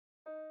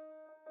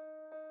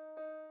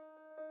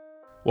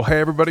Well,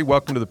 hey, everybody.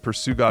 Welcome to the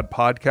Pursue God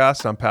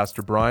podcast. I'm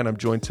Pastor Brian. I'm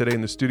joined today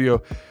in the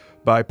studio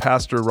by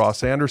Pastor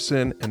Ross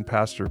Anderson and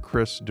Pastor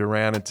Chris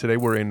Duran. And today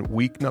we're in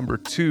week number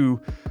 2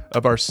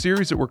 of our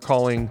series that we're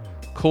calling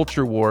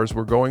Culture Wars.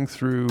 We're going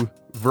through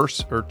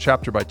verse or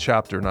chapter by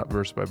chapter, not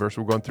verse by verse.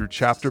 We're going through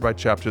chapter by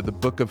chapter, the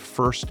book of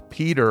 1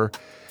 Peter.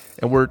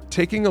 And we're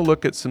taking a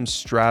look at some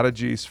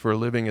strategies for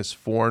living as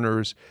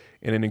foreigners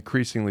in an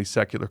increasingly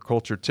secular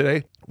culture.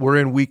 Today, we're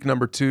in week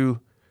number 2.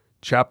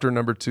 Chapter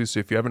number 2. So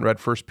if you haven't read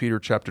 1 Peter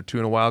chapter 2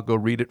 in a while, go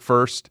read it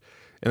first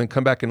and then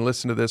come back and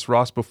listen to this.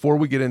 Ross, before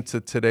we get into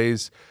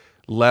today's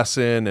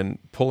lesson and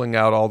pulling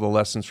out all the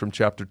lessons from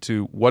chapter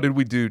 2, what did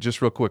we do?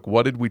 Just real quick,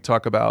 what did we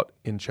talk about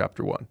in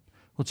chapter 1?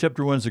 Well,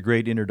 chapter 1 is a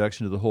great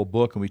introduction to the whole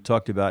book, and we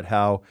talked about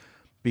how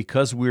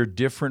because we're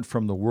different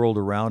from the world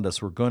around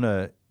us, we're going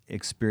to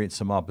experience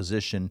some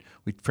opposition.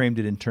 We framed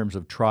it in terms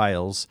of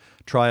trials.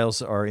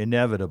 Trials are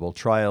inevitable.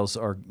 Trials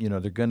are,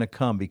 they're going to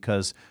come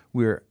because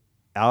we're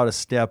out of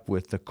step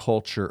with the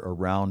culture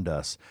around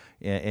us.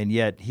 And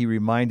yet he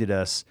reminded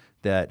us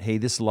that, hey,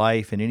 this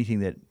life and anything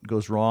that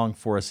goes wrong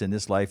for us in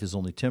this life is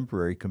only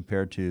temporary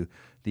compared to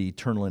the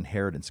eternal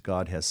inheritance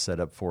God has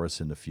set up for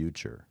us in the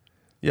future.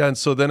 Yeah, and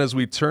so then as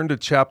we turn to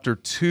chapter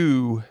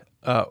 2,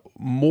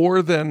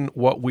 more than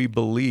what we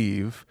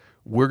believe,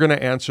 we're going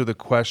to answer the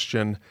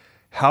question,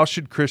 how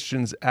should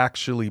Christians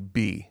actually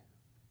be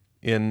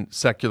in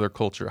secular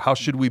culture? How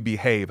should we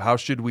behave? How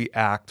should we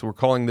act? We're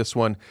calling this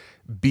one,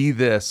 Be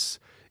This,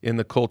 in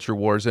the Culture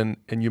Wars. And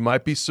you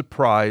might be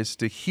surprised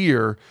to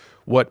hear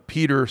what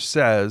Peter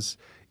says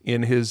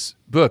in his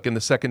book, in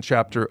the second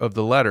chapter of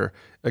the letter.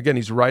 Again,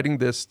 he's writing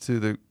this to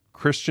the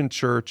Christian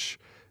church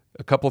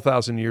a couple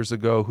thousand years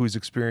ago who's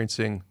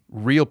experiencing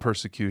real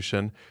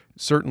persecution,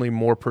 certainly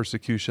more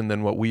persecution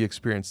than what we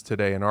experience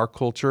today in our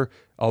culture,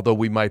 although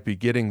we might be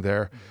getting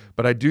there.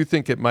 But I do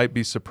think it might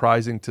be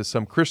surprising to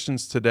some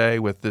Christians today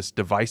with this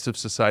divisive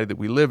society that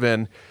we live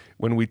in.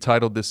 When we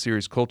titled this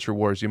series Culture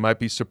Wars, you might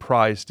be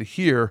surprised to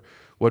hear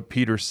what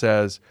Peter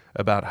says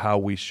about how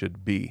we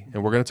should be.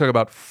 And we're going to talk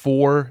about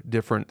 4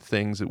 different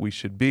things that we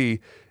should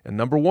be. And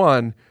number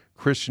 1,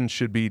 Christians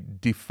should be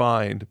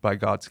defined by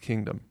God's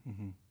kingdom.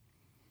 Mm-hmm.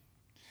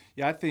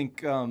 Yeah, I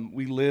think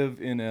we live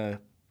in a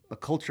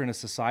culture and a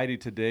society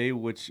today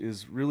which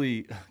is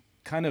really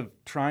kind of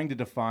trying to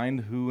define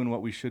who and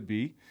what we should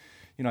be.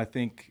 I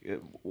think,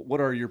 what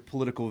are your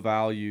political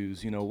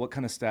values? What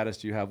kind of status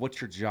do you have?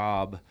 What's your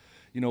job?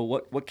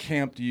 What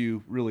camp do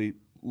you really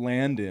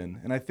land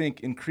in? And I think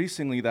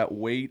increasingly that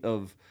weight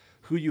of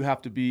who you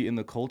have to be in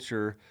the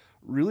culture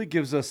really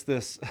gives us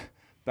this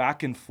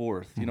back and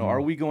forth. Mm-hmm.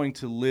 Are we going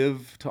to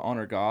live to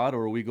honor God,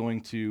 or are we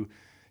going to,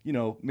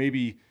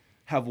 maybe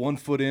have one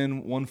foot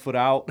in, one foot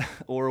out,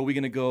 or are we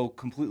going to go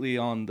completely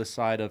on the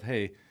side of,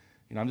 hey,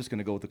 I'm just going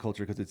to go with the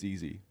culture because it's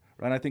easy,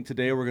 right? And I think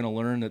today we're going to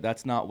learn that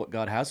that's not what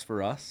God has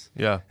for us,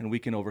 and we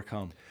can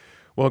overcome.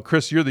 Well,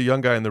 Chris, you're the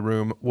young guy in the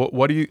room.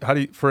 How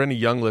do you, for any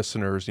young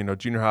listeners,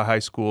 junior high, high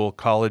school,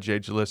 college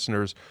age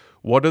listeners,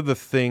 what are the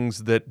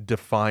things that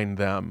define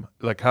them?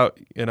 Like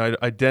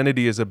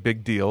identity is a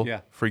big deal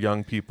for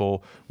young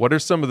people. What are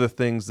some of the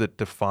things that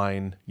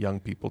define young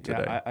people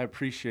today? Yeah, I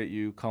appreciate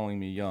you calling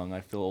me young.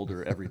 I feel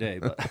older every day,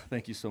 but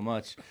thank you so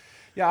much.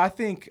 Yeah, I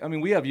think,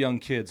 we have young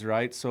kids,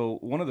 right? So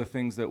one of the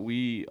things that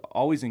we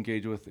always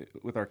engage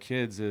with our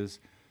kids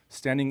is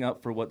standing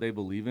up for what they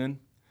believe in.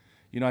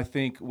 I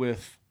think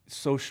with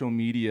social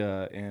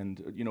media and,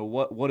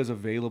 what is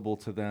available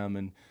to them,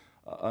 and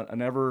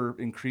an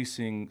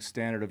ever-increasing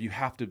standard of you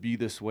have to be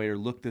this way or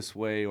look this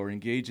way or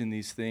engage in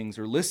these things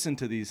or listen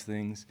to these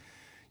things,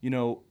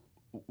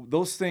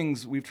 those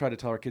things we've tried to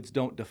tell our kids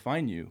don't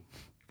define you,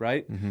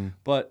 right? Mm-hmm.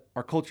 But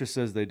our culture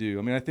says they do.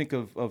 I think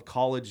of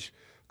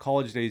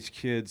college-age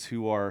kids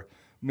who are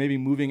maybe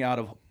moving out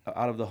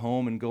of the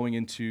home and going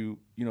into,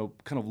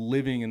 kind of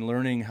living and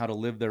learning how to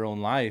live their own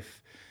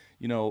life,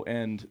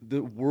 and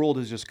the world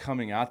is just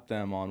coming at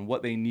them on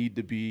what they need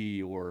to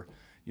be, or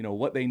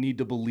what they need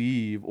to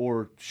believe,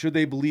 or should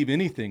they believe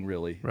anything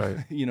really? Right.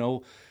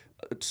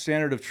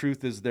 Standard of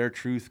truth is their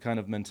truth kind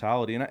of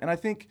mentality. And I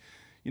think,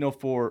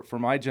 for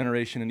my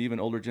generation and even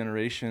older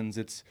generations,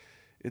 it's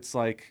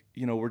like,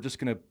 we're just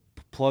going to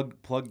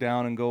plug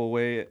down and go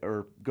away,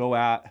 or go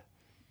at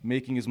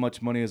making as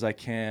much money as I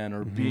can,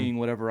 or being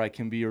whatever I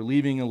can be, or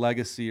leaving a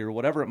legacy, or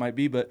whatever it might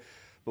be. But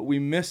we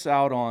miss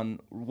out on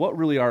what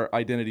really our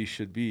identity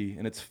should be.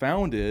 And it's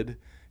founded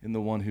in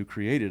the one who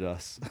created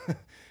us,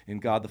 in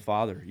God the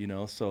Father,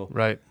 so.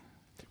 Right.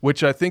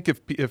 Which I think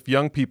if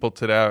young people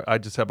today, I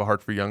just have a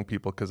heart for young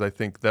people, because I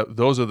think that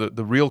those are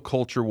the real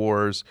culture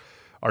wars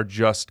are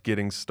just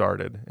getting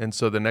started. And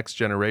so the next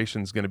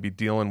generation is going to be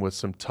dealing with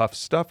some tough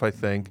stuff, I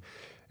think.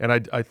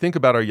 And I think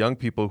about our young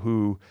people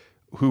who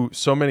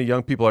so many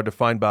young people are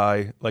defined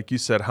by, like you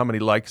said, how many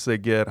likes they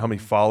get, how many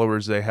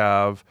followers they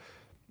have.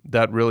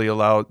 That really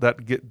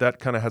that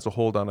kind of has a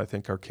hold on, I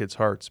think, our kids'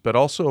 hearts. But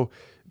also,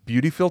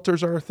 beauty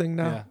filters are a thing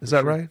now. Yeah, is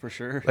that sure, right? For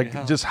sure.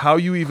 Like just how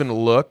you even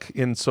look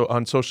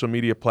on social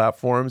media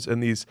platforms,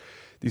 and these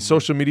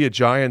social media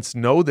giants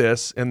know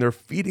this, and they're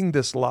feeding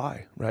this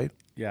lie, right?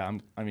 Yeah,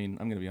 I'm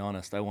going to be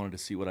honest. I wanted to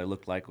see what I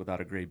looked like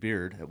without a gray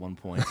beard at one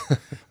point,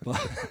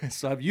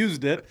 so I've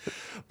used it.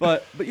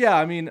 But yeah,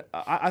 I mean,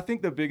 I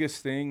think the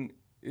biggest thing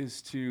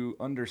is to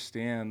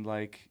understand,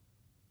 like,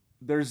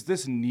 there's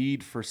this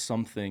need for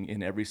something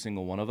in every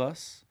single one of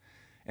us,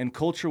 and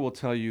culture will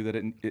tell you that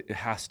it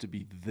has to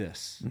be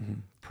this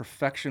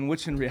perfection,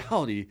 which in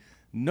reality,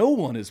 no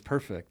one is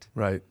perfect.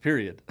 Right.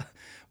 Period.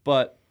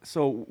 But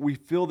so we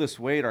feel this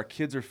weight. Our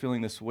kids are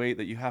feeling this weight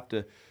that you have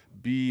to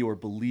be or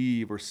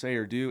believe or say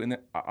or do. And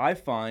I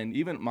find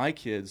even my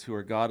kids, who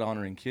are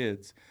God-honoring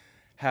kids,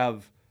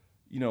 have,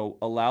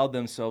 allowed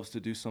themselves to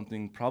do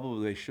something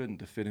probably they shouldn't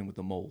to fit in with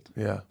the mold.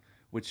 Yeah.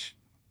 Which,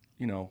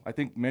 I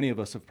think many of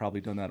us have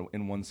probably done that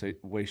in one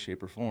way,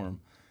 shape, or form.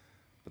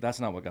 But that's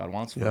not what God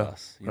wants for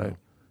us. You know?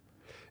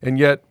 And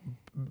yet,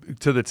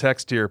 to the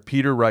text here,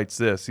 Peter writes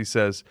this. He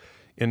says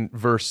in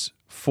verse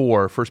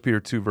 4, 1 Peter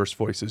 2, verse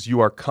 4, he says, "You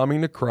are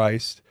coming to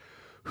Christ,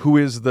 who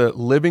is the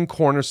living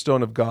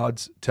cornerstone of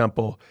God's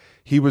temple.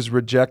 He was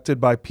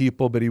rejected by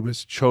people, but he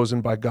was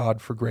chosen by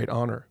God for great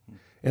honor."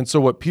 And so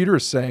what Peter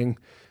is saying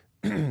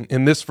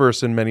in this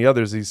verse and many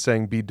others, he's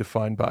saying be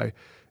defined by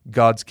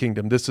God's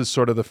kingdom. This is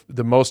sort of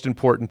the most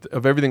important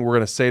of everything we're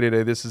going to say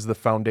today. This is the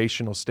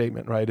foundational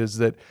statement, right? Is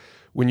that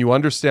when you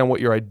understand what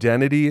your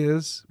identity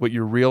is, what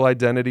your real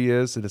identity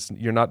is, that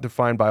you're not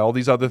defined by all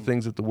these other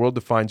things that the world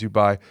defines you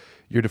by,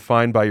 you're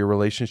defined by your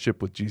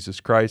relationship with Jesus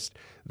Christ,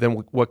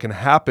 then what can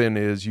happen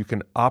is you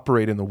can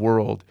operate in the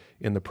world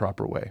in the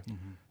proper way.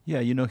 Mm-hmm.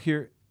 Yeah,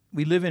 here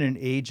we live in an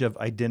age of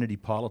identity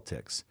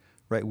politics,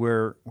 right?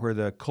 Where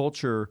the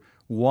culture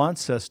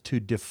wants us to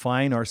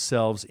define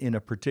ourselves in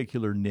a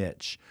particular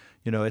niche.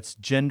 It's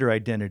gender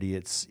identity,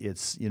 it's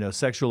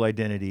sexual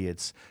identity,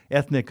 it's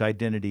ethnic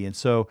identity, and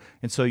so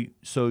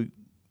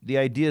the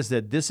idea is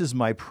that this is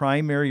my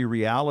primary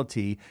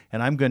reality,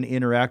 and I'm going to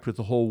interact with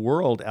the whole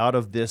world out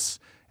of this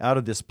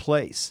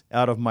place,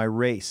 out of my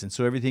race, and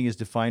so everything is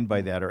defined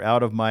by that, or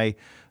out of my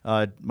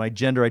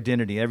gender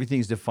identity, everything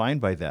is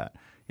defined by that,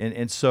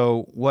 and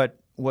so what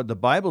the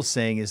Bible's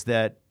saying is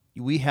that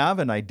we have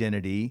an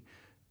identity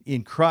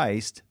in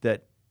Christ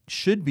that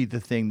should be the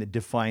thing that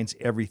defines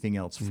everything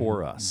else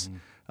for us.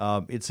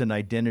 It's an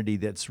identity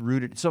that's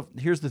rooted. So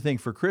here's the thing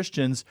for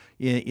Christians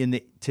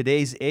in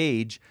today's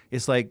age,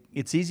 it's like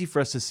it's easy for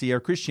us to see our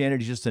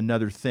Christianity is just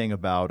another thing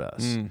about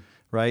us,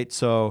 right?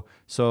 So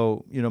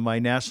my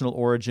national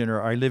origin,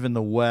 or I live in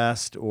the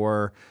West,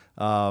 or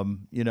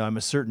I'm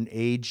a certain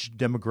age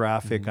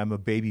demographic, I'm a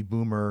baby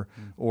boomer,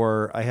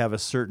 or I have a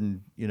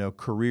certain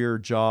career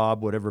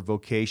job, whatever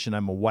vocation,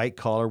 I'm a white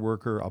collar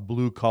worker, a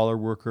blue collar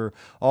worker,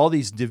 all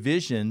these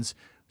divisions.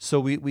 So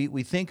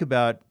we think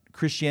about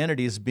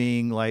Christianity as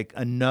being like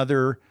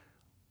another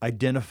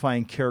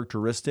identifying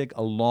characteristic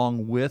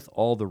along with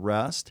all the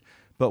rest.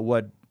 But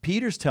what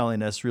Peter's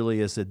telling us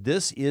really is that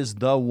this is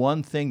the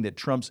one thing that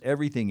trumps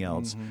everything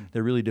else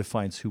that really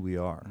defines who we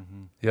are.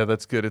 Yeah,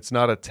 that's good. It's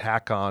not a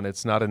tack on.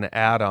 It's not an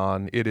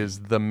add-on. It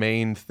is the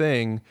main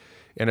thing,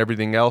 and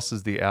everything else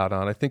is the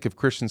add-on. I think if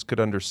Christians could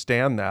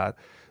understand that,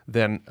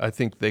 then I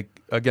think they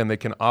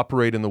can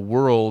operate in the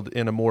world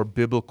in a more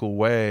biblical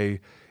way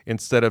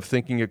instead of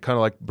thinking it kind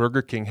of like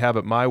Burger King, have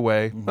it my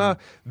way.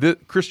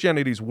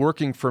 Christianity's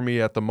working for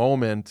me at the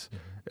moment,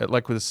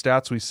 like with the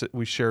stats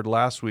we shared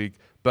last week,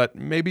 but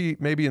maybe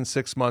in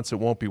 6 months it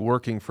won't be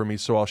working for me,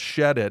 so I'll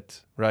shed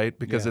it, right?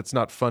 Because it's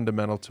not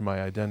fundamental to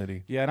my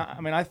identity. Yeah,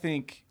 and I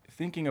think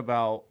thinking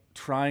about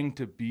trying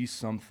to be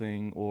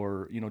something,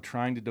 or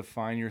trying to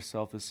define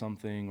yourself as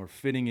something, or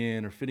fitting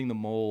in, or fitting the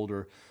mold,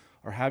 or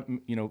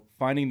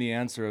finding the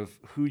answer of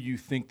who you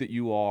think that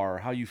you are,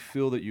 how you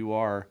feel that you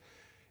are,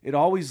 it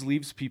always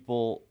leaves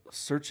people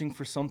searching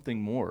for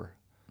something more.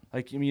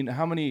 Like,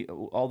 how many,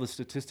 all the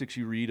statistics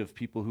you read of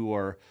people who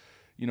are,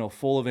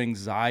 full of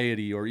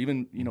anxiety, or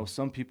even,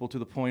 some people to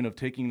the point of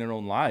taking their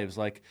own lives,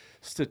 like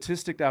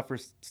statistic after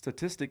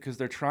statistic, because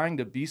they're trying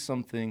to be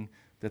something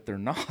that they're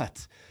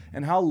not.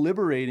 And how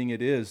liberating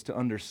it is to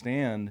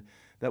understand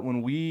that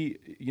when we,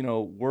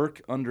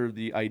 work under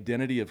the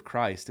identity of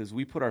Christ, as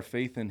we put our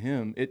faith in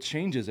Him, it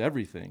changes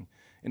everything.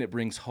 And it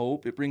brings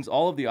hope. It brings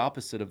all of the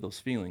opposite of those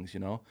feelings,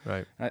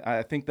 Right.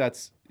 I think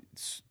that's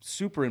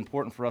super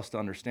important for us to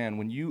understand.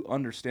 When you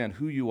understand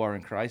who you are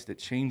in Christ, it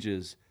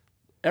changes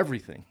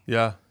everything.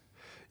 Yeah.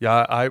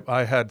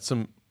 I had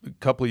a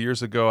couple of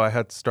years ago, I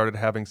had started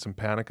having some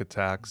panic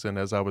attacks. And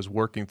as I was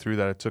working through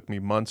that, it took me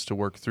months to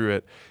work through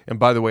it. And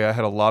by the way, I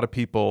had a lot of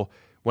people,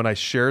 when I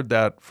shared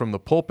that from the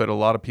pulpit, a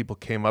lot of people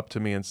came up to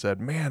me and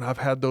said, "Man, I've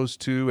had those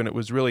too." And it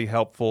was really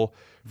helpful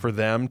for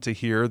them to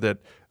hear that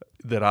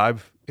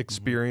I've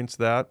experienced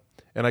that.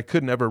 And I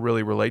could never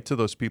really relate to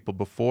those people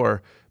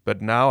before,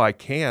 but now I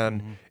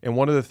can. And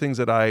one of the things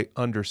that I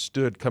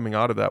understood coming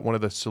out of that, one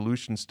of the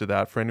solutions to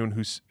that for anyone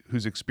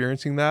who's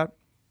experiencing that,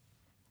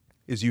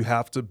 is you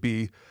have to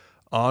be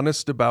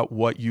honest about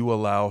what you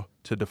allow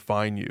to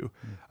define you.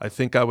 I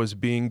think I was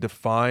being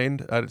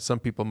defined. Some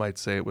people might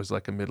say it was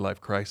like a midlife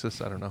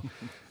crisis. I don't know.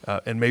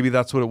 And maybe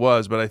that's what it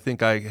was, but I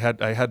think I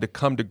had to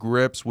come to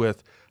grips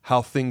with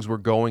how things were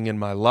going in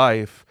my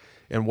life.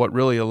 And what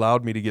really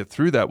allowed me to get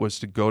through that was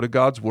to go to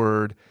God's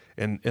word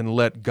and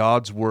let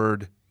God's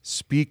word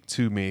speak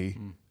to me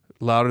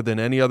louder than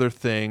any other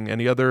thing,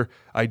 any other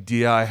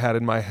idea I had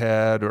in my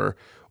head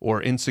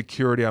or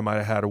insecurity I might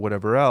have had or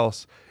whatever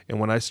else. And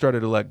when I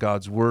started to let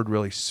God's word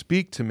really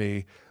speak to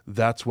me,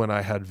 that's when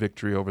I had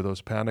victory over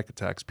those panic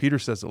attacks. Peter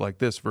says it like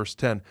this, verse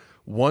 10,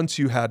 once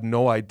you had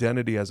no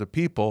identity as a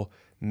people,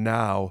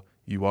 now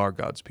you are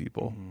God's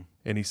people.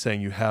 And he's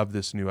saying you have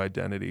this new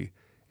identity.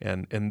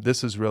 And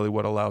this is really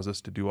what allows us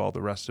to do all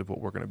the rest of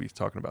what we're going to be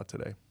talking about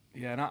today.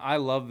 Yeah, and I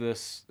love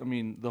this. I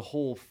mean, the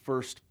whole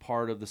first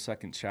part of the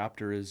second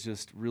chapter is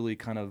just really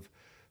kind of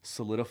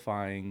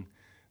solidifying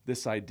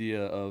this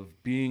idea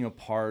of being a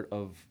part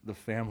of the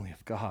family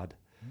of God.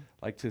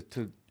 Like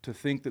to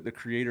think that the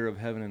creator of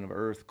heaven and of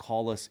earth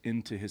call us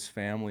into his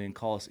family and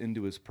call us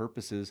into his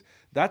purposes,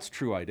 that's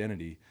true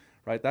identity,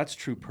 right? That's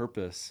true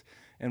purpose.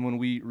 And when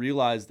we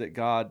realize that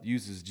God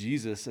uses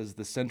Jesus as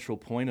the central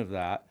point of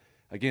that,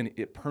 again,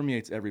 it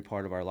permeates every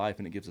part of our life,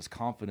 and it gives us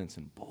confidence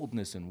and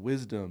boldness and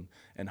wisdom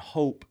and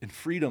hope and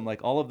freedom,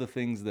 like all of the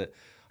things that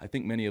I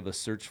think many of us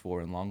search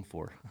for and long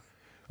for.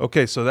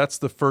 Okay, so that's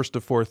the first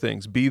of four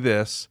things. Be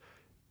this.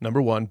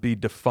 Number one, be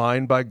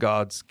defined by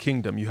God's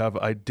kingdom. You have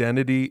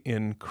identity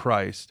in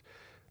Christ.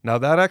 Now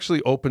that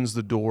actually opens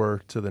the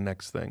door to the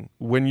next thing.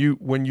 When you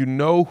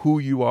know who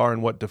you are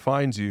and what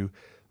defines you,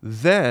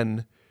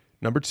 then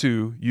number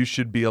two, you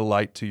should be a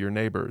light to your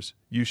neighbors.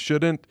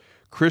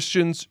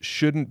 Christians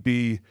shouldn't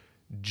be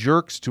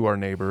jerks to our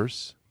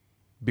neighbors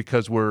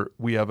because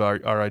we have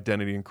our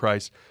identity in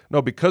Christ.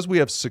 No, because we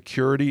have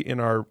security in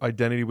our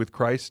identity with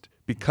Christ,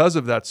 because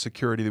of that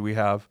security that we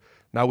have,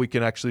 now we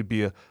can actually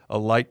be a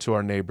light to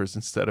our neighbors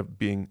instead of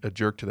being a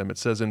jerk to them. It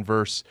says in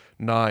verse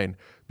 9,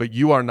 but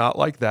you are not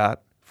like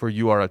that, for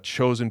you are a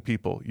chosen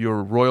people. You're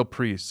a royal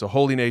priest, a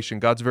holy nation,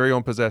 God's very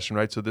own possession,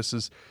 right? So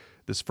this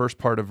first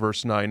part of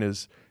verse 9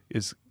 is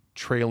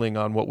trailing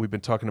on what we've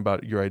been talking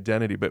about, your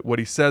identity. But what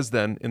he says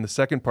then in the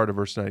second part of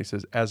verse 9, he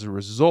says, as a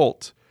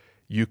result,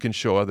 you can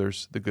show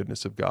others the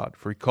goodness of God.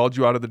 For he called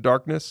you out of the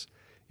darkness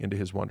into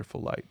his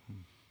wonderful light.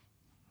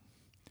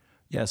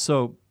 Yeah,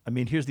 so,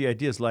 here's the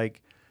idea.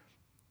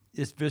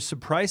 There's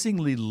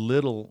surprisingly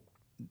little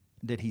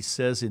that he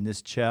says in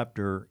this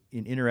chapter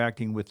in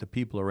interacting with the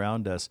people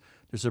around us.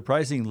 There's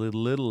surprisingly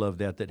little of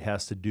that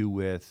has to do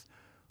with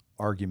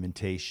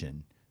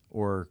argumentation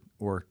or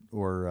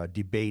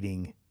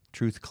debating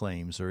truth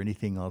claims or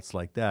anything else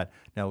like that.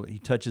 Now, he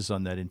touches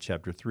on that in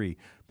chapter 3.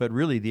 But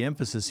really, the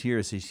emphasis here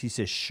is he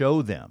says,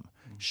 show them.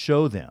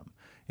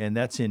 And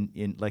that's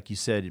in like you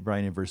said,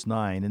 Brian, in verse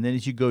 9. And then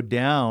as you go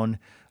down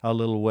a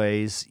little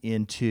ways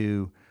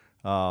into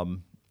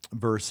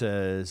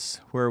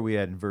verses, where are we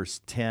at in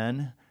verse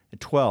 10?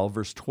 12,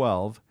 verse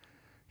 12,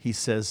 he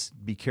says,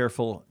 be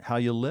careful how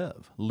you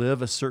live.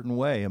 Live a certain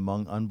way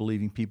among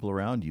unbelieving people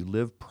around you.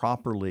 Live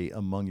properly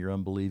among your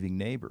unbelieving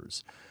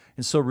neighbors.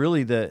 And so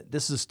really this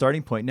is a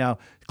starting point. Now,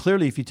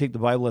 clearly, if you take the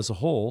Bible as a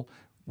whole,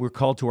 we're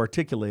called to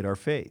articulate our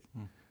faith.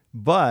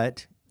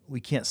 But we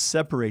can't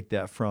separate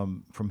that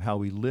from how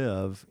we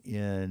live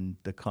in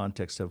the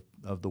context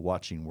of the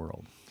watching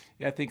world.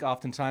 Yeah, I think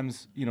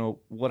oftentimes,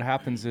 what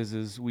happens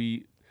is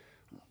we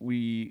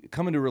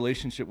come into a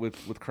relationship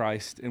with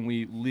Christ and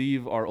we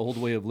leave our old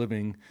way of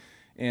living.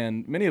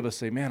 And many of us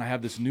say, man, I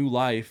have this new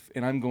life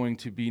and I'm going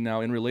to be now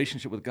in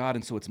relationship with God,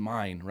 and so it's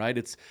mine, right?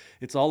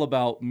 It's all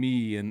about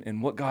me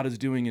and what God is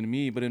doing in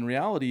me. But in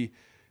reality,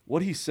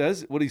 what he's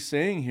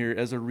saying here,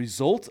 as a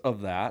result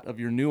of that, of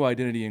your new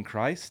identity in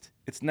Christ,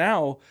 it's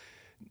now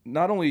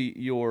not only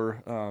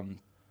your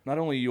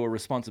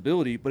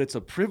responsibility, but it's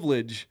a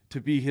privilege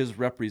to be his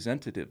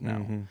representative now.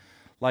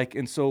 Mm-hmm.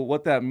 And so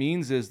what that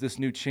means is this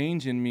new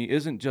change in me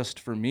isn't just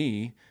for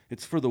me,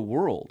 it's for the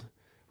world,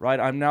 right?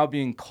 I'm now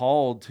being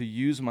called to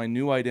use my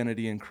new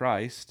identity in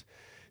Christ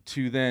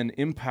to then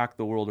impact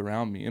the world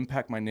around me,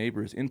 impact my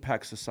neighbors,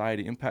 impact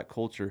society, impact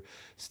culture,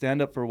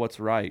 stand up for what's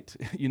right.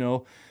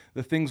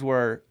 The things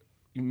where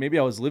maybe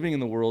I was living in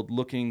the world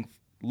looking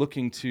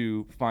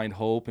to find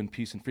hope and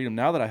peace and freedom.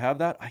 Now that I have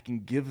that, I can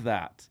give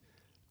that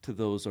to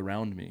those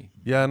around me.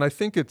 Yeah, and I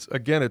think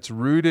it's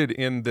rooted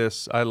in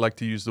this, I like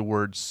to use the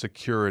word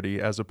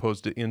security as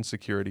opposed to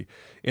insecurity.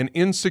 An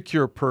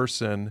insecure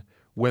person,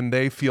 when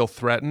they feel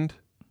threatened,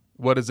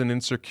 what does an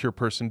insecure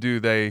person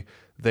do? They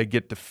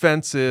get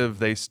defensive,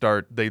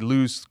 they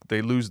lose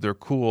their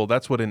cool.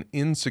 That's what an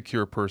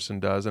insecure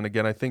person does. And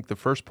again, I think the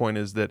first point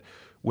is that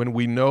when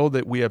we know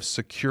that we have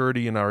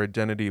security in our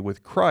identity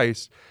with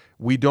Christ,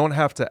 we don't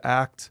have to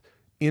act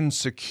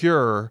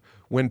insecure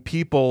when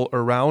people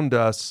around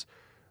us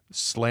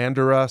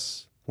slander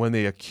us, when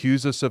they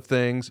accuse us of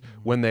things,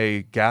 when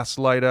they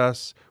gaslight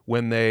us,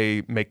 when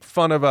they make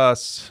fun of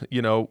us,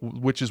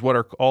 which is what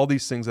all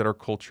these things that our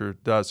culture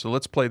does. So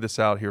let's play this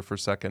out here for a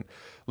second.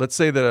 Let's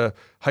say that a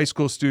high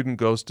school student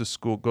goes to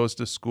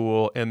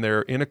school and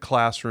they're in a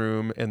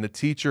classroom and the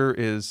teacher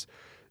is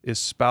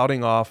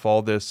spouting off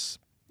all this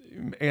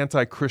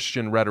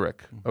anti-Christian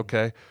rhetoric,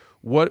 okay?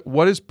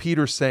 What is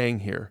Peter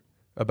saying here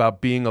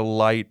about being a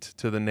light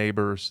to the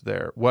neighbors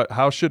there?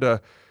 How should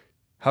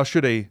How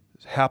should a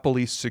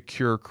happily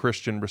secure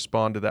Christian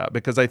respond to that?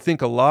 Because I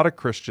think a lot of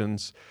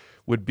Christians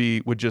would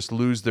just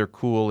lose their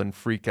cool and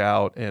freak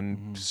out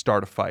and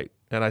start a fight.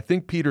 And I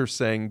think Peter's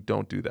saying,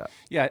 don't do that.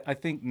 Yeah, I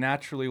think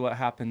naturally what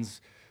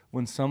happens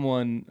when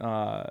someone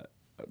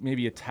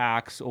maybe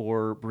attacks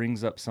or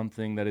brings up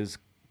something that is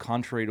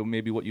contrary to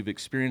maybe what you've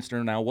experienced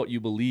or now what you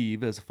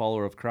believe as a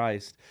follower of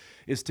Christ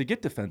is to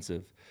get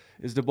defensive,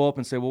 is to blow up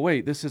and say, well,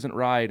 wait, this isn't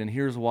right, and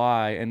here's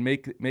why, and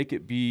make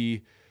it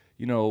be,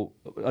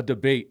 a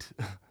debate,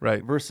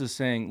 right? Versus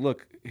saying,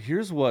 look,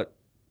 here's what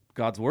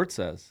God's word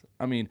says.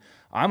 I mean,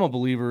 I'm a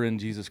believer in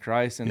Jesus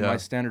Christ, and my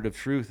standard of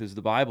truth is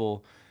the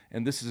Bible,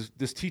 and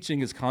this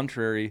teaching is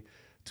contrary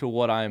to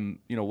what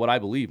I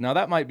believe. Now,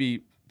 that might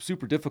be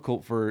super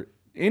difficult for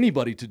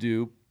anybody to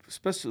do,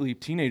 especially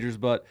teenagers,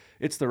 but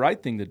it's the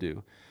right thing to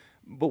do.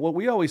 But what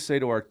we always say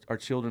to our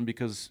children,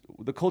 because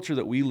the culture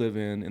that we live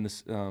in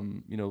this,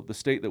 the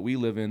state that we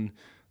live in,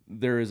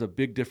 there is a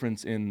big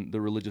difference in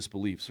the religious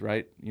beliefs,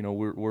 right?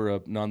 We're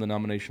a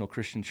non-denominational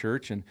Christian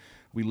church, and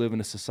we live in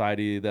a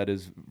society that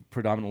is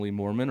predominantly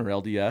Mormon or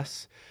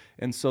LDS.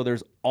 And so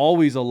there's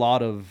always a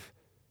lot of,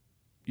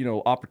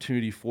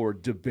 opportunity for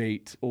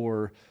debate,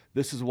 or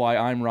this is why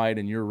I'm right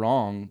and you're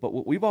wrong. But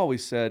what we've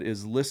always said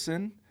is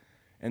listen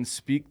and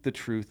speak the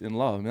truth in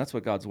love. I mean, that's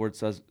what God's word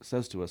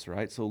says to us,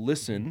 right? So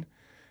listen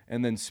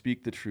and then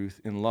speak the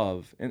truth in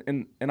love.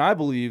 And I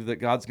believe that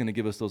God's going to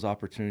give us those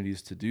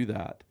opportunities to do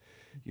that.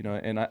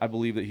 And I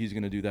believe that he's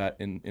going to do that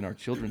in our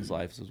children's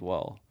lives as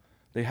well.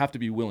 They have to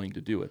be willing to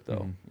do it,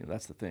 though.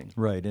 That's the thing.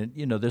 Right, and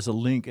there's a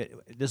link.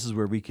 This is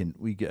where we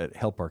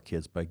help our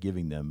kids by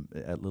giving them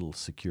a little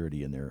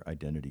security in their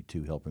identity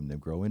too, helping them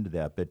grow into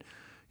that. But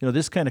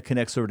this kind of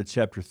connects over to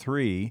chapter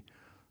 3,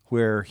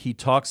 where he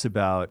talks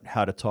about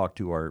how to talk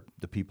to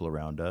the people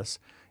around us.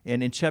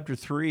 And in chapter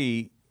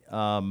 3,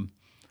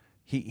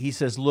 he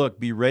says, look,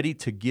 be ready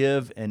to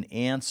give an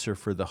answer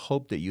for the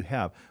hope that you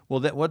have.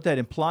 Well, what that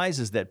implies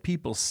is that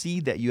people see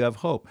that you have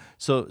hope.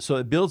 So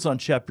it builds on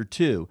chapter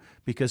 2,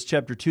 because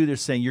chapter 2, they're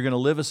saying you're going to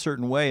live a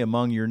certain way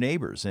among your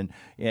neighbors. And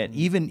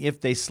even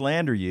if they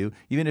slander you,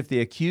 even if they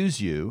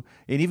accuse you,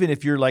 and even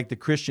if you're like the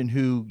Christian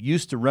who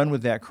used to run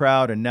with that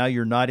crowd and now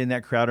you're not in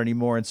that crowd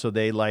anymore, and so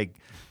they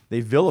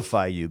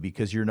vilify you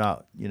because you're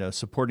not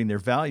supporting their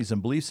values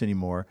and beliefs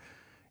anymore.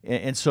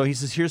 And so he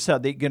says, here's how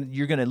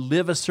you're going to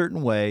live a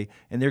certain way,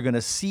 and they're going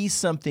to see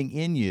something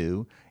in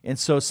you. And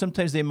so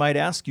sometimes they might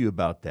ask you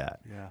about that.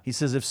 Yeah. He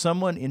says,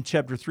 in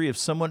chapter 3, if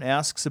someone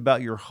asks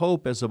about your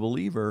hope as a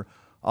believer,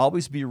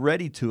 always be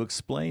ready to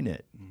explain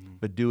it,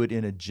 but do it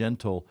in a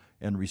gentle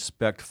and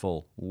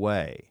respectful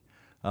way.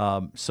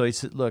 So he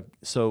said, look,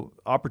 so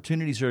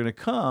opportunities are going to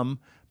come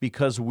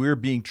because we're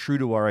being true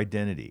to our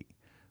identity.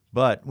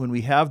 But when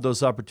we have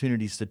those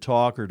opportunities to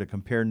talk or to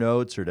compare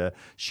notes or to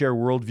share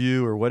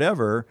worldview or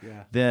whatever,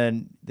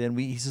 then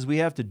he says we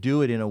have to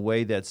do it in a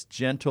way that's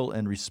gentle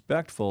and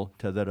respectful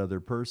to that other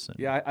person.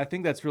 Yeah, I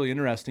think that's really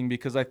interesting,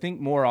 because I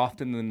think more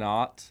often than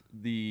not,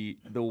 the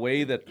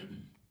way that,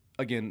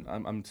 again,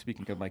 I'm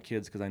speaking of my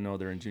kids because I know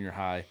they're in junior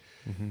high,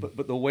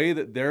 but the way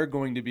that they're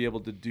going to be able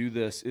to do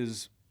this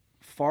is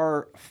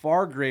far,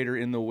 far greater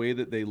in the way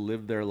that they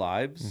live their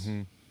lives.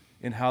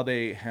 In how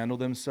they handle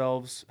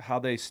themselves, how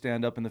they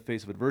stand up in the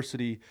face of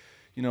adversity.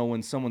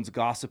 When someone's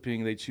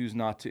gossiping, they choose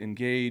not to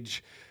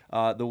engage.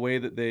 The way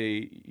that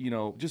they,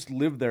 just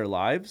live their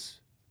lives.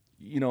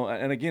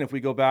 And again, if we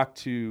go back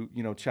to,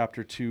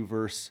 chapter 2,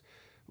 verse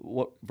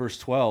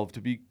 12,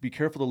 to be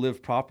careful to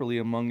live properly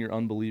among your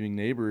unbelieving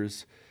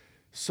neighbors,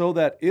 so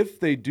that if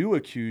they do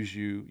accuse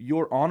you,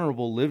 your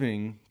honorable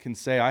living can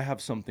say, I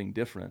have something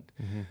different.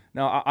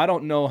 Now, I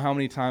don't know how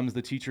many times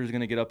the teacher is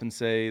going to get up and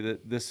say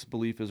that this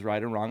belief is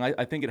right or wrong.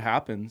 I think it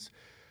happens.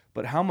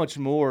 But how much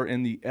more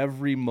in the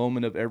every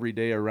moment of every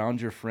day around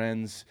your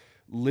friends,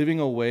 living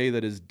a way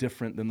that is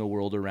different than the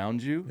world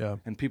around you. Yeah.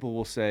 And people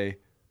will say,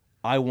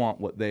 I want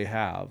what they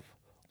have,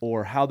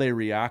 or how they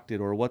reacted,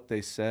 or what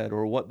they said,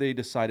 or what they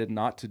decided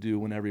not to do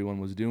when everyone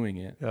was doing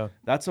it. Yeah.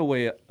 That's a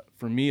way,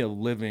 for me, of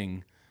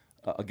living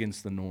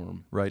against the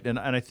norm. Right, and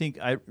I think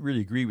I really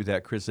agree with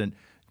that, Chris. And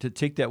to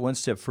take that one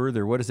step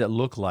further, what does that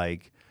look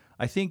like?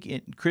 I think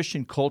in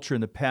Christian culture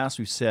in the past,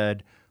 we've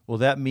said, well,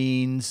 that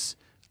means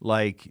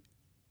like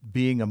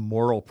being a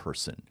moral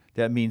person.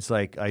 That means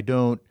like I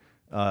don't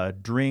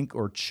drink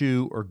or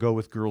chew or go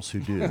with girls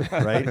who do,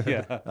 right?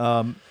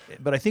 Yeah.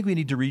 But I think we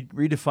need to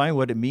redefine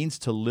what it means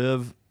to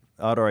live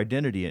out our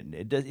identity. And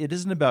it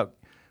isn't about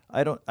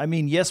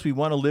yes, we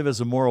want to live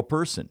as a moral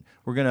person.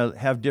 We're going to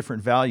have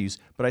different values.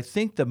 But I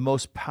think the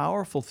most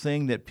powerful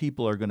thing that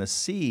people are going to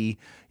see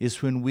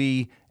is when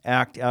we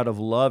act out of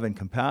love and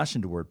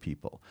compassion toward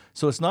people.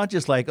 So it's not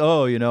just like,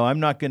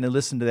 I'm not going to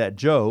listen to that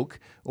joke,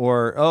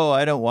 or,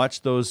 I don't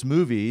watch those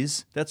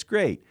movies. That's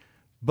great.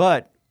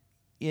 But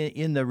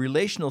in the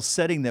relational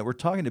setting that we're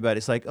talking about,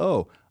 it's like,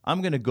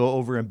 I'm going to go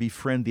over and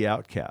befriend the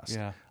outcast.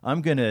 Yeah.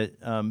 I'm going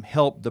to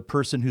help the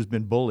person who's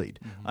been bullied.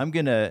 Mm-hmm. I'm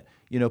going to,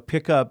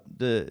 pick up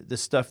the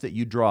stuff that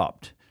you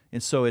dropped.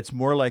 And so it's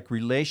more like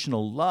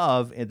relational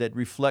love, and that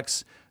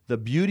reflects the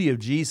beauty of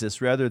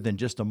Jesus rather than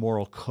just a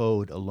moral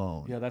code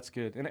alone. Yeah, that's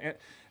good. And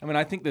I mean,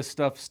 I think this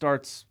stuff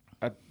starts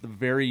at the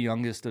very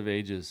youngest of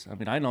ages. I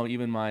mean, I know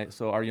even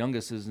our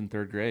youngest is in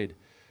 3rd grade.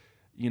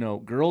 You know,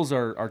 girls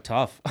are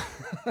tough.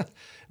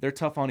 They're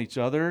tough on each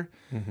other.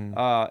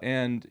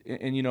 And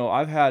you know,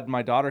 I've had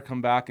my daughter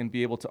come back and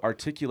be able to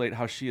articulate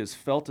how she has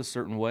felt a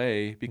certain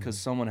way because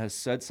someone has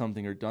said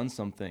something or done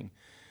something.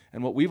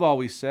 And what we've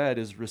always said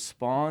is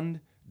respond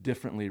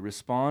differently,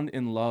 respond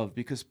in love,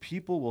 because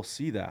people will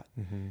see that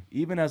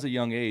even as a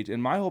young age.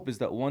 And my hope is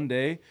that one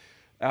day,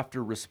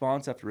 after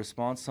response,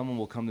 someone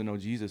will come to know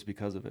Jesus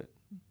because of it.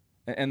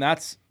 And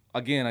that's,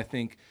 again, I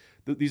think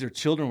these are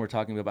children we're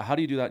talking about. But how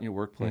do you do that in your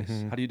workplace?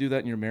 How do you do that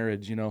in your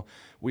marriage? You know,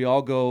 we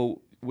all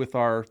go with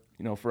our,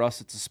 you know, for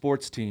us, it's a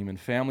sports team and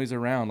families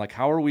around. Like,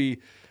 how are we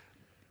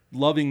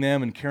loving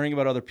them and caring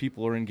about other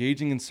people or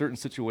engaging in certain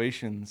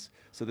situations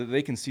so that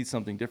they can see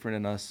something different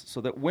in us,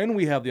 so that when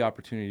we have the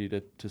opportunity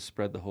to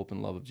spread the hope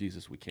and love of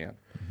Jesus, we can.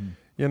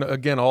 You know,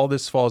 again, all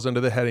this falls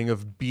under the heading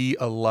of be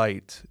a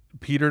light.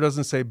 Peter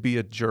doesn't say be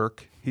a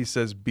jerk. He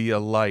says be a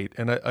light.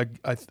 And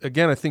I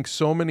think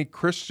so many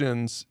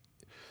Christians,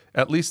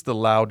 at least the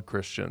loud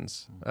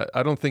Christians,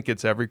 I don't think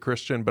it's every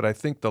Christian, but I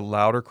think the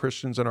louder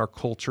Christians in our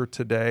culture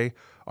today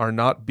are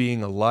not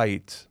being a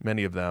light,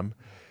 many of them.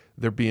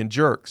 They're being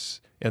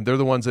jerks. And they're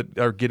the ones that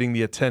are getting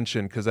the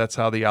attention because that's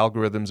how the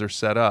algorithms are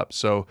set up.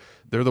 So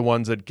they're the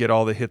ones that get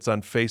all the hits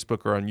on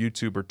Facebook or on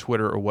YouTube or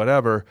Twitter or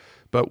whatever.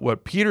 But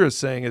what Peter is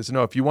saying is,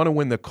 no, if you want to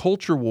win the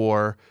culture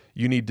war,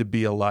 you need to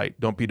be a light.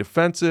 Don't be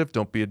defensive.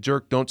 Don't be a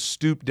jerk. Don't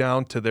stoop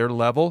down to their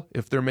level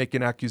if they're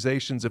making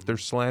accusations, if they're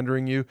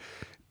slandering you.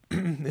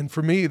 And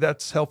for me,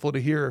 that's helpful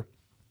to hear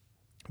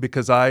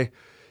because I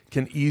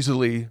can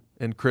easily,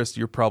 and Chris,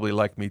 you're probably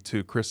like me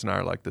too. Chris and I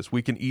are like this.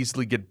 We can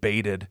easily get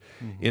baited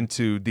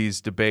into these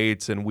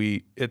debates, and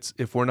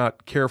if we're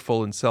not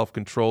careful and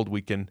self-controlled,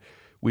 we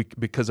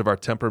because of our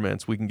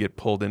temperaments, we can get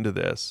pulled into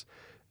this.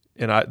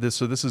 And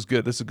this is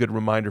good. This is a good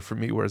reminder for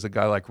me. Whereas a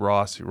guy like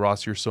Ross,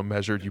 you're so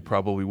measured, you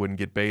probably wouldn't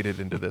get baited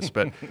into this.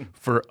 But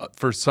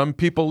for some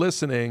people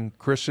listening,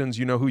 Christians,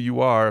 you know who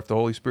you are. If the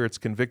Holy Spirit's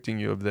convicting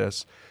you of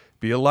this,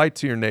 be a light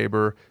to your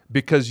neighbor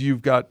because you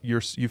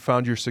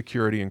found your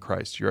security in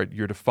Christ.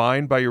 You're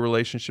defined by your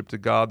relationship to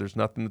God. There's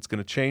nothing that's going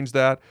to change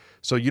that.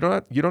 So you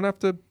don't have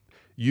to.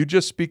 You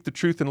just speak the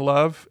truth in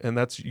love, and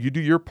you do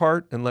your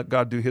part and let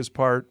God do His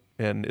part.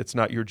 And it's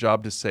not your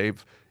job to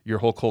save your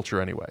whole culture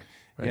anyway.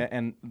 Right? Yeah,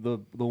 and the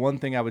one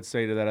thing I would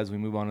say to that as we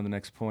move on to the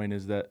next point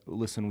is that,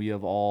 listen, we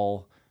have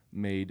all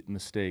made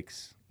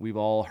mistakes. We've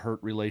all hurt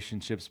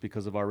relationships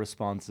because of our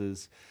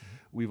responses.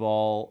 We've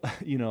all,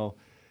 you know,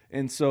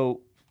 and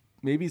so.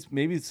 Maybe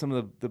some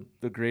of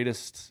the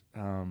greatest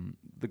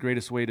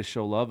way to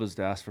show love is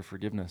to ask for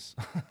forgiveness.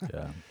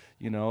 Yeah.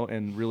 You know,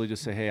 and really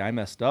just say, hey, I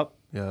messed up.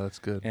 Yeah, that's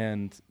good.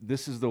 And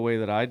this is the way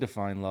that I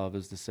define love,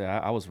 is to say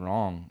I was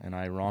wrong and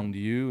I wronged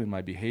you in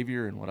my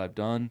behavior and what I've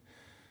done.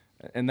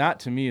 And that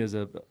to me is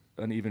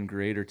an even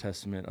greater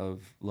testament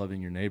of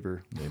loving your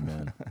neighbor.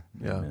 Amen.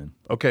 Yeah. Amen.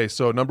 Okay,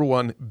 so number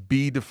 1,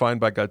 be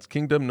defined by God's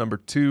kingdom. Number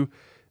 2,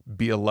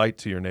 be a light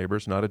to your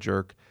neighbors, not a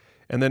jerk.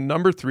 And then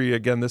number 3,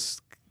 again, this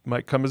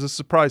might come as a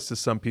surprise to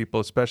some people,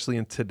 especially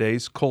in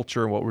today's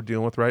culture and what we're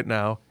dealing with right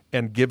now.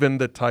 And given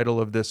the title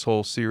of this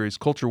whole series,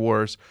 Culture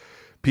Wars,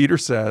 Peter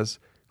says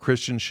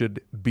Christians should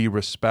be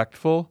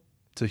respectful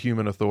to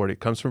human authority. It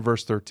comes from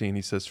verse 13.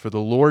 He says, for the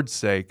Lord's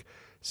sake,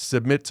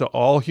 submit to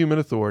all human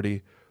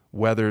authority,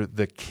 whether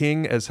the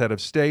king as head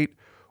of state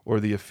or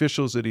the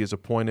officials that he has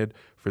appointed,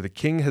 for the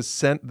king has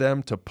sent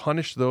them to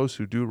punish those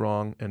who do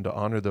wrong and to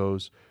honor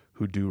those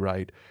who do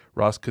right.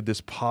 Ross, could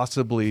this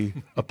possibly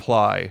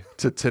apply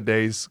to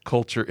today's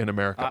culture in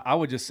America? I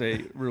would just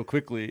say real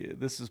quickly,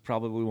 this is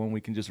probably one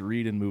we can just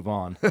read and move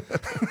on.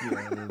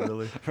 Yeah,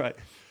 really? Right.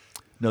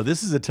 No,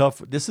 this is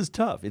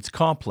tough. It's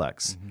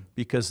complex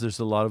because there's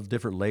a lot of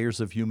different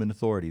layers of human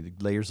authority,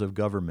 layers of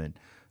government.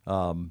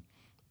 And,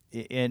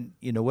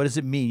 you know, what does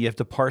it mean? You have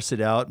to parse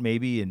it out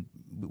maybe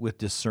with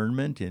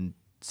discernment and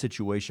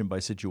situation by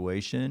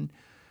situation.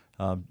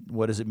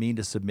 What does it mean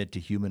to submit to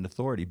human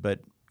authority?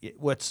 But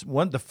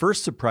the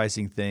first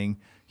surprising thing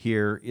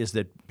here is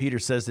that Peter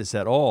says this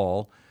at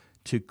all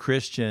to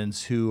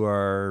Christians who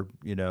are,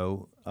 you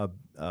know,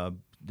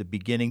 the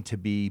beginning to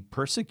be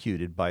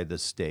persecuted by the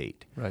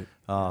state. Right.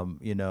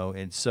 You know,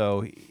 and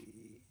so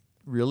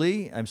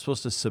really, I'm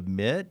supposed to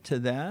submit to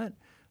that.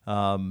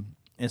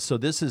 And so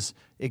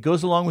it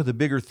goes along with a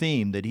bigger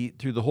theme that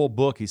through the whole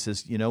book, he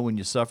says, you know, when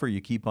you suffer,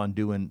 you keep on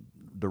doing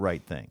the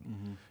right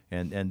thing.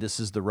 And this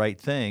is the right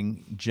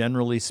thing,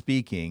 generally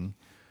speaking.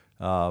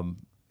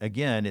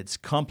 Again, it's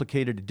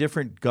complicated.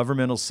 Different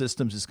governmental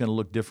systems, it's going to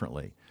look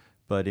differently.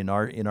 But in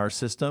our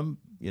system,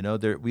 you know,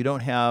 we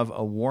don't have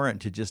a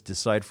warrant to just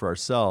decide for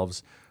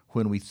ourselves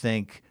when we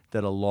think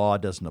that a law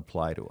doesn't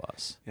apply to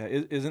us. Yeah,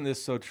 isn't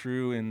this so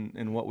true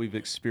in what we've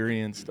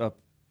experienced up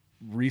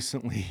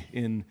recently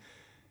in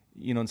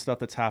stuff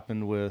that's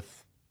happened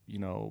with, you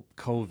know,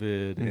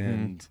 COVID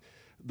and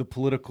the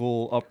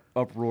political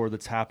uproar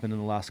that's happened in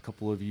the last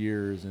couple of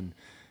years, and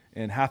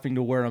and having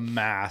to wear a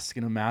mask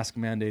and a mask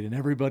mandate, and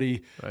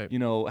everybody, Right.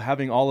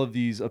 having all of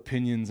these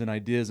opinions and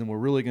ideas, and we're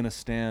really going to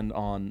stand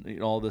on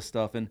all this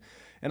stuff. And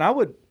I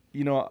would,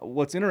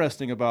 what's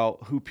interesting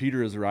about who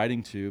Peter is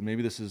writing to,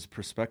 maybe this is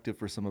perspective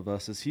for some of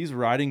us, is he's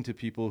writing to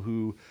people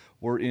who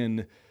were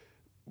in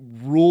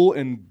rule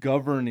and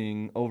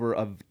governing over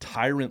a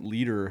tyrant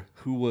leader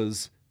who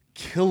was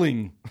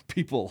killing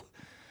people.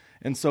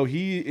 And so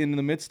he, in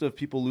the midst of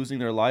people losing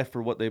their life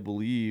for what they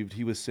believed,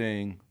 he was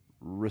saying,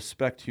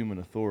 respect human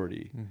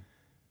authority.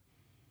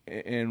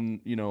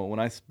 And, when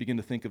I begin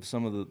to think of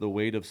some of the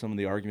weight of some of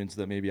the arguments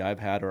that maybe I've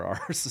had or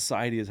our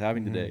society is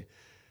having today,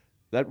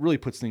 that really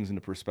puts things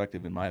into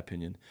perspective, in my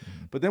opinion.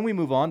 But then we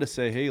move on to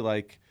say, hey,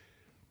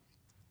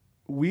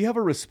 we have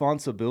a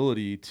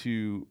responsibility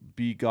to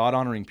be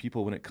God-honoring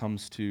people when it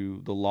comes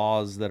to the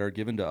laws that are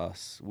given to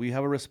us. We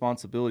have a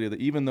responsibility that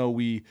even though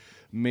we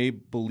may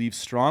believe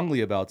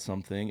strongly about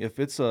something, if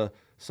it's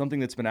something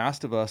that's been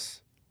asked of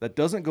us that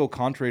doesn't go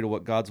contrary to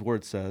what God's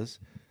word says,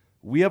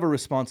 we have a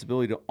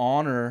responsibility to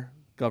honor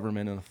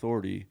government and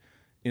authority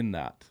in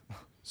that.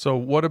 So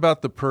what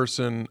about the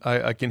person,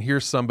 I can hear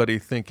somebody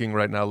thinking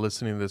right now,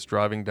 listening to this,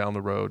 driving down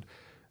the road,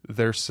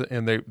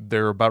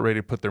 they're about ready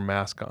to put their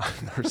mask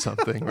on or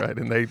something, right?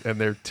 And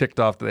they're ticked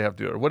off that they have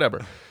to do it or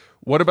whatever.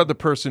 What about the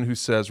person who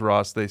says,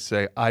 Ross, they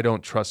say, I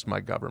don't trust my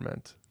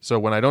government. So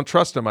when I don't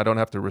trust them, I don't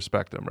have to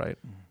respect them, right?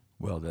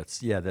 Well, that's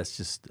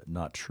just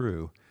not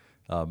true.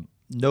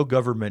 No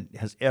government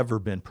has ever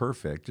been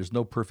perfect. There's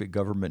no perfect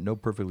government, no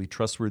perfectly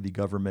trustworthy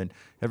government.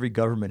 Every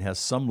government has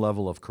some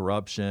level of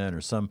corruption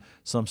or some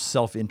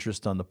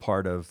self-interest on the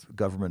part of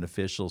government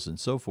officials and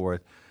so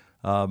forth.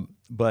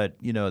 But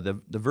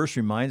the verse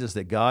reminds us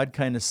that God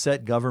kind of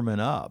set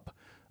government up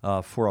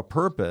for a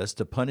purpose,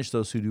 to punish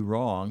those who do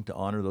wrong, to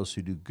honor those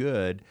who do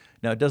good.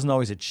 Now, it doesn't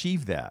always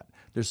achieve that.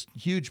 There's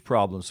huge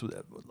problems.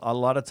 A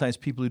lot of times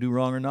people who do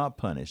wrong are not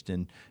punished,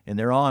 and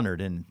they're honored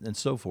and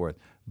so forth.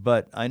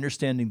 But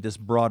understanding this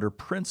broader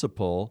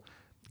principle,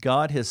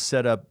 God has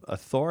set up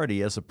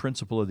authority as a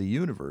principle of the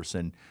universe.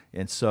 And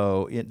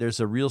so there's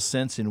a real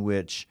sense in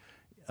which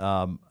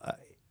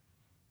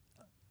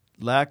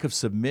lack of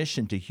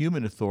submission to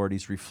human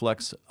authorities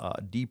reflects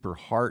a deeper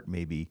heart,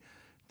 maybe,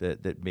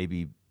 that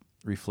maybe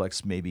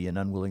reflects maybe an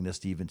unwillingness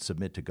to even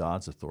submit to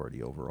God's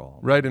authority overall.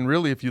 Right, and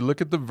really, if you look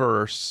at the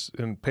verse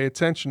and pay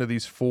attention to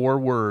these 4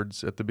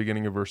 words at the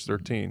beginning of verse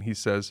 13, he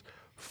says,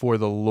 for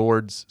the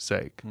Lord's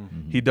sake.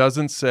 He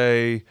doesn't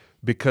say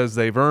because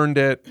they've earned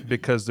it,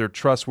 because they're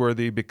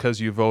trustworthy,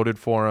 because you voted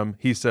for them.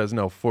 He says,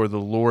 no, for the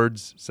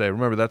Lord's sake.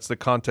 Remember, that's the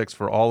context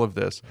for all of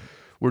this.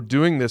 We're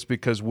doing this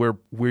because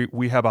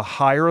we have a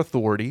higher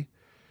authority.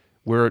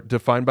 We're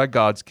defined by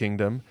God's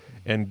kingdom.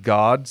 And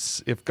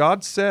if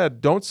God said,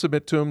 don't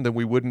submit to him, then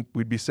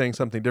we'd be saying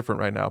something different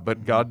right now.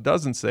 But God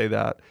doesn't say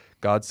that.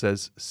 God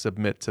says,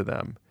 submit to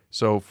them.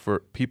 So for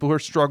people who are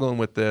struggling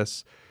with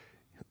this,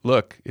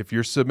 look, if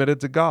you're submitted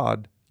to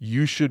God,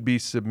 you should be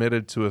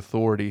submitted to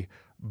authority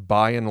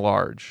by and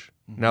large.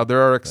 Now,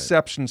 there are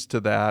exceptions to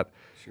that.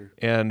 Sure.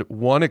 And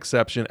one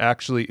exception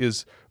actually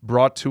is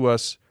brought to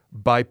us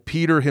by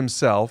Peter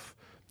himself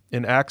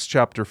in Acts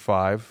chapter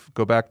 5.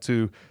 Go back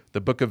to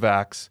the book of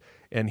Acts.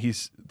 And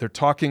they're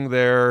talking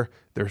there.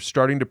 They're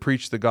starting to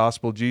preach the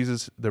gospel.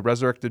 Jesus, the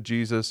resurrected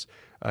Jesus,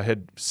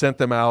 had sent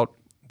them out.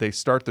 They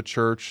start the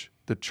church.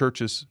 The church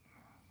is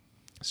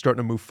starting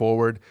to move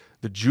forward.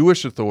 The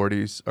Jewish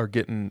authorities are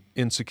getting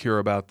insecure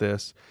about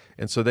this.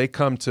 And so they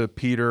come to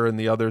Peter and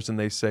the others and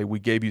they say, we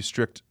gave you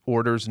strict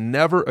orders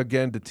never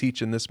again to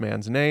teach in this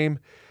man's name.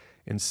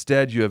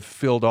 Instead, you have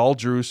filled all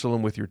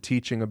Jerusalem with your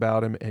teaching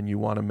about him, and you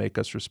want to make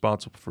us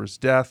responsible for his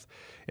death.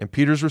 And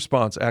Peter's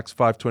response, Acts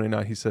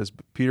 5:29, he says,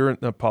 Peter and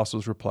the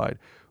apostles replied,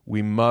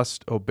 we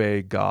must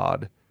obey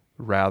God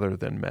rather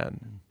than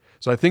men.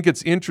 So I think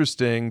it's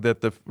interesting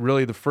that the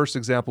first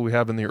example we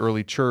have in the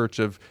early church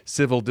of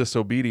civil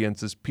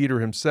disobedience is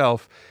Peter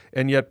himself,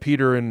 and yet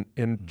Peter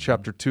in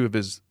chapter 2 of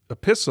his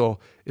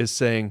epistle is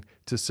saying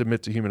to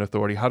submit to human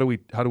authority. How do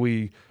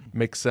we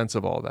make sense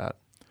of all that?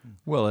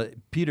 Well,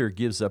 Peter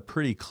gives a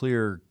pretty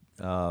clear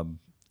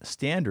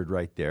standard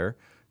right there.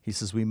 He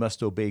says we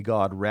must obey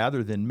God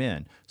rather than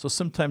men. So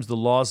sometimes the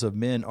laws of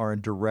men are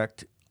in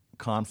direct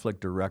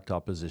conflict, direct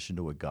opposition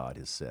to what God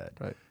has said.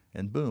 Right.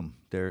 And boom,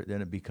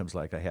 then it becomes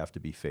like I have to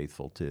be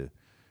faithful to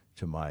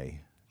my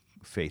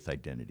faith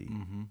identity.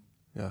 Mm-hmm.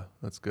 Yeah,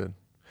 that's good.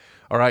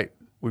 All right,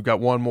 we've got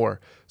one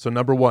more. So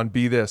number 1,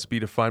 be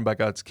defined by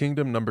God's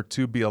kingdom. Number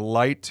 2, be a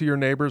light to your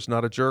neighbors,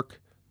 not a jerk.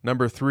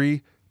 Number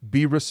 3,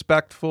 be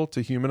respectful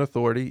to human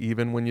authority,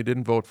 even when you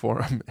didn't vote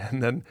for them.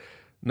 And then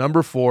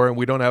number 4, and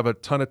we don't have a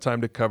ton of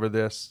time to cover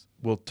this.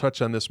 We'll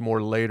touch on this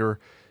more later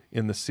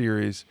in the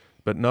series.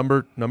 But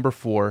number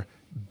 4,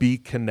 be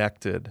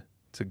connected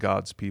to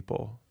God's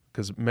people.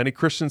 Because many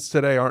Christians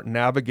today aren't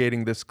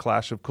navigating this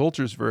clash of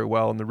cultures very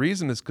well. And the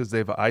reason is because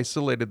they've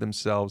isolated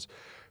themselves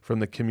from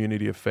the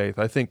community of faith.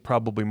 I think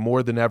probably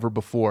more than ever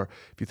before.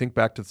 If you think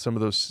back to some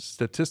of those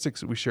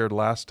statistics that we shared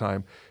last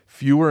time,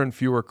 fewer and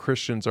fewer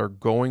Christians are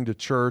going to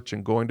church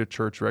and going to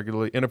church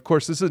regularly. And of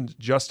course, this isn't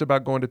just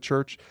about going to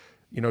church.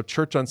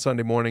 church on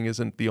Sunday morning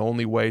isn't the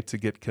only way to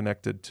get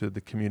connected to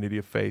the community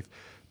of faith,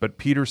 but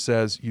Peter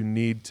says you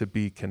need to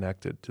be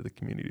connected to the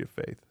community of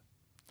faith.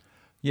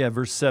 Yeah,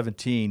 verse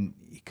 17,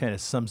 he kind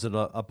of sums it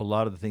up a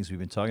lot of the things we've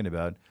been talking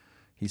about.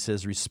 He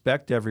says,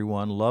 respect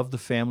everyone, love the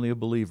family of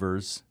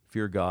believers,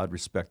 fear God,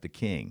 respect the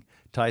king.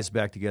 Ties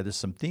back together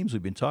some themes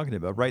we've been talking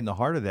about. Right in the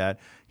heart of that,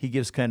 he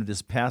gives kind of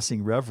this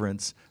passing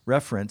reference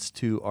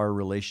to our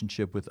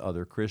relationship with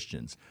other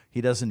Christians. He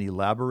doesn't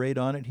elaborate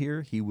on it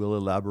here. He will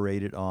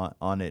elaborate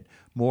on it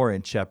more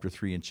in chapter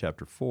 3 and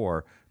chapter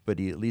 4, but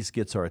he at least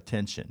gets our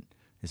attention.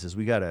 He says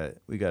we gotta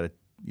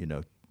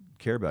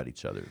care about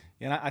each other.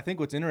 And I think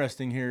what's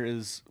interesting here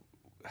is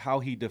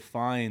how he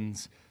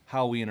defines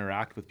how we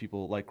interact with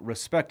people. Like,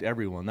 respect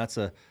everyone. That's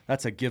a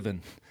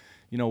given.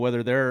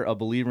 Whether they're a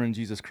believer in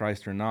Jesus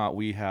Christ or not,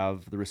 we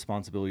have the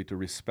responsibility to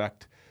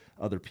respect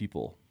other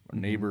people, our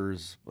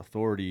neighbors,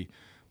 authority.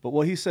 But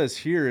what he says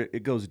here,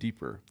 it goes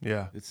deeper.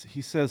 Yeah.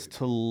 He says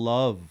to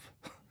love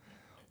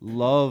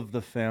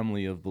the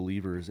family of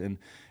believers. And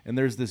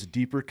there's this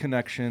deeper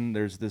connection.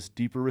 There's this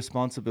deeper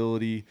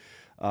responsibility.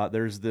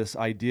 There's this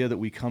idea that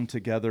we come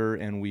together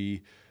and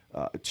we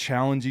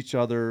challenge each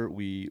other.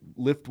 We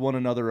lift one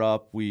another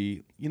up.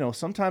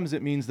 Sometimes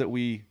it means that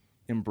we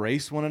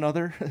embrace one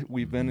another.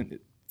 We've been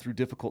through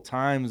difficult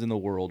times in the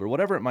world or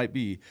whatever it might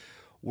be.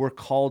 We're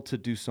called to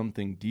do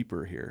something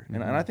deeper here.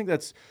 And I think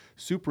that's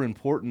super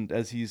important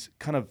as he's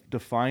kind of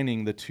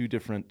defining the two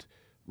different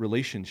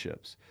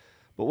relationships.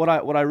 But what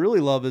I really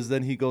love is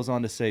then he goes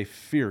on to say,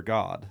 fear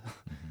God.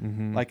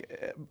 Mm-hmm.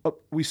 Like,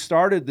 we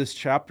started this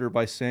chapter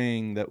by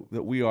saying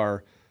that we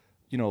are,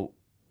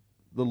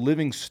 the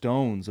living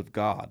stones of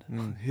God,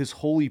 his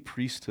holy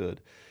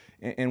priesthood.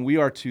 And we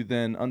are to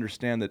then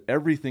understand that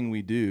everything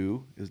we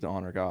do is to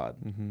honor God,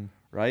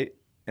 right?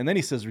 And then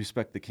he says,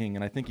 respect the king.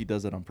 And I think he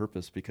does it on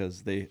purpose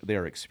because they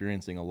are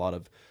experiencing a lot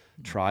of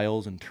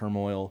trials and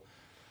turmoil.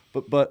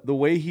 But the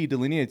way he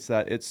delineates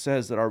that, it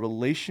says that our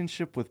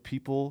relationship with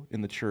people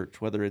in the church,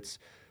 whether it's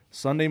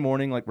Sunday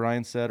morning, like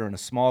Brian said, or in a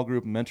small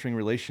group, mentoring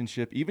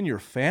relationship, even your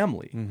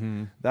family,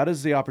 that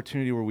is the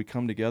opportunity where we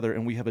come together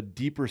and we have a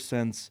deeper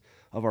sense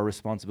of our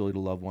responsibility to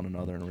love one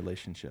another in a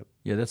relationship.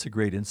 Yeah, that's a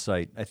great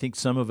insight. I think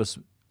some of us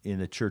in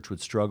the church would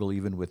struggle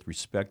even with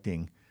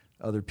respecting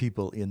other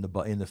people in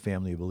the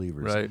family of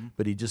believers. Right.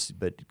 But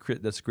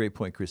that's a great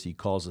point, Chris. He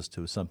calls us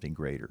to something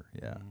greater.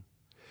 Yeah.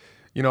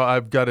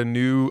 I've got a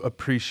new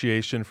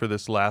appreciation for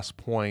this last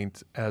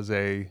point as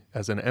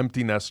an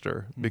empty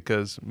nester,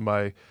 because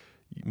my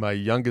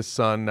youngest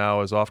son now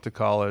is off to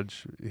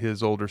college.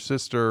 His older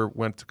sister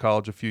went to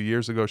college a few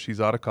years ago. She's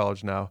out of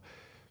college now.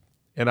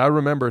 And I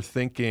remember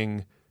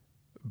thinking,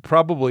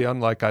 probably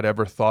unlike I'd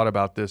ever thought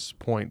about this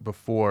point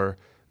before,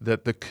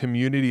 that the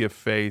community of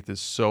faith is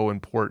so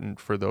important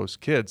for those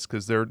kids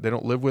because they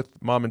don't live with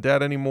mom and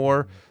dad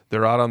anymore.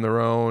 They're out on their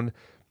own.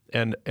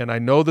 And I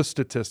know the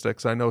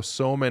statistics. I know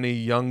so many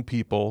young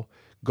people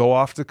go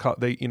off to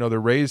they're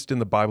raised in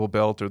the Bible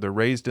Belt, or they're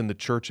raised in the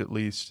church at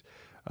least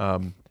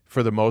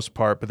for the most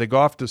part, but they go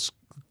off to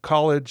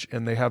college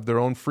and they have their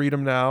own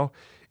freedom now.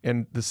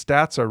 And the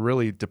stats are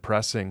really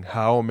depressing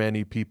how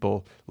many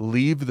people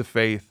leave the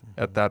faith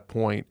at that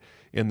point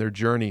in their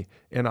journey.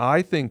 And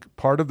I think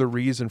part of the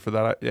reason for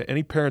that,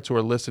 any parents who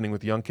are listening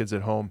with young kids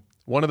at home,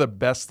 one of the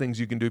best things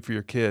you can do for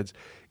your kids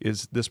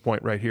is this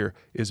point right here,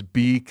 is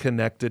be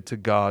connected to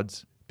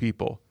God's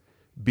people.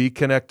 Be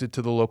connected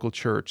to the local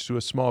church, to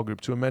a small group,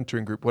 to a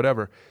mentoring group,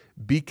 whatever.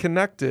 Be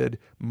connected,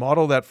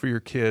 model that for your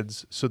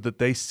kids so that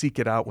they seek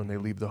it out when they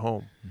leave the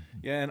home.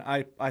 Yeah, and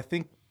I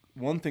think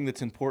one thing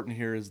that's important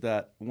here is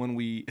that when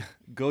we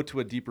go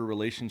to a deeper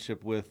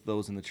relationship with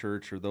those in the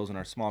church or those in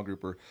our small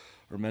group or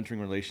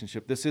mentoring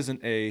relationship, this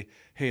isn't a,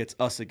 hey, it's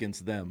us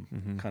against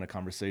them kind of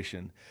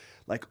conversation.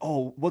 Like,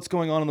 oh, what's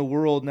going on in the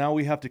world? Now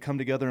we have to come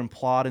together and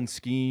plot and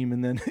scheme.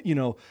 And then,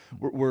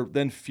 we're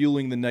then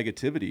fueling the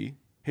negativity.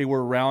 Hey,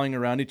 we're rallying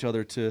around each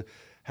other to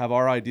have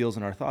our ideals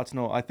and our thoughts.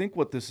 No, I think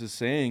what this is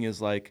saying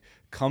is like,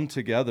 come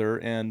together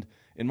and,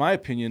 in my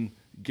opinion,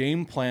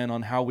 game plan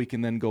on how we can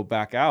then go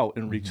back out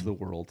and reach the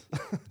world,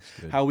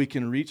 how we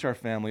can reach our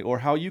family, or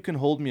how you can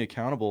hold me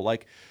accountable.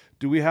 Like,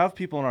 do we have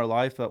people in our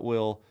life that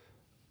will,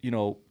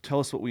 tell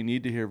us what we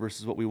need to hear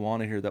versus what we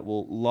want to hear, that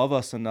will love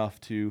us enough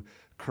to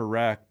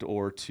correct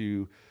or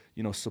to,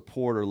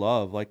 support or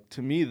love? Like,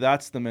 to me,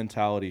 that's the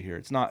mentality here.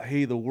 It's not,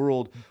 hey, the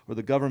world or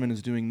the government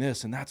is doing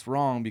this and that's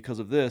wrong because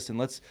of this. And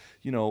let's,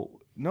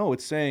 no,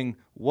 it's saying,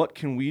 what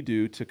can we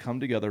do to come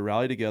together,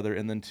 rally together,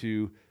 and then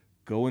to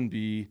go and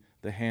be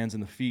the hands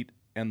and the feet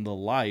and the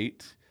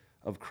light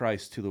of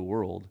Christ to the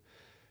world.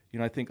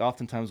 I think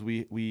oftentimes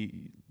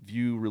we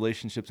view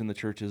relationships in the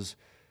church as,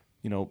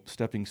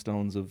 stepping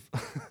stones of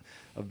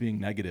of being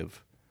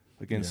negative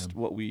against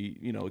what we,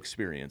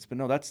 experience. But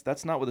no,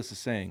 that's not what this is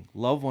saying.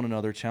 Love one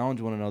another, challenge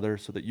one another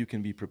so that you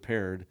can be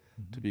prepared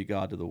to be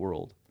God to the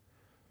world.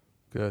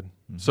 Good.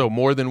 So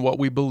more than what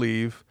we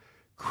believe,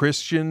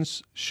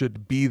 Christians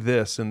should be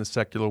this in the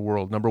secular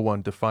world. Number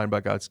 1, defined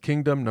by God's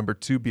kingdom. Number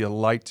 2, be a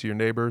light to your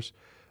neighbors.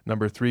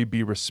 Number 3,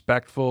 be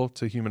respectful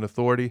to human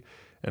authority.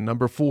 And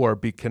number 4,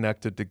 be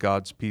connected to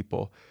God's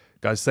people.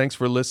 Guys, thanks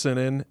for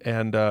listening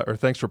or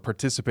thanks for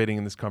participating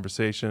in this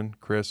conversation,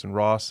 Chris and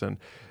Ross. And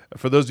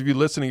for those of you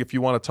listening, if you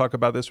want to talk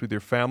about this with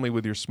your family,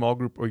 with your small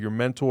group, or your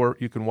mentor,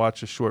 you can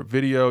watch a short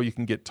video. You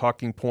can get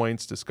talking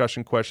points,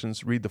 discussion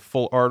questions, read the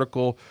full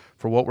article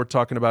for what we're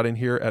talking about in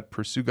here at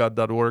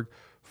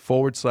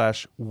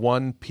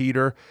pursuegod.org/1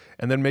 Peter.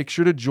 And then make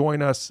sure to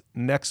join us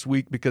next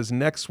week, because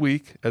next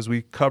week, as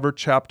we cover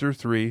chapter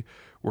 3,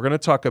 we're going to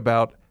talk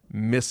about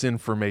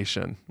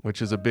misinformation,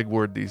 which is a big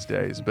word these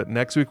days. But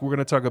next week, we're going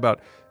to talk about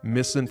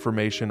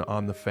misinformation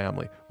on the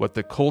family, what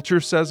the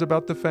culture says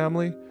about the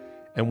family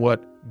and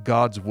what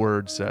God's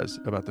word says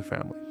about the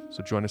family.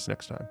 So join us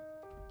next time.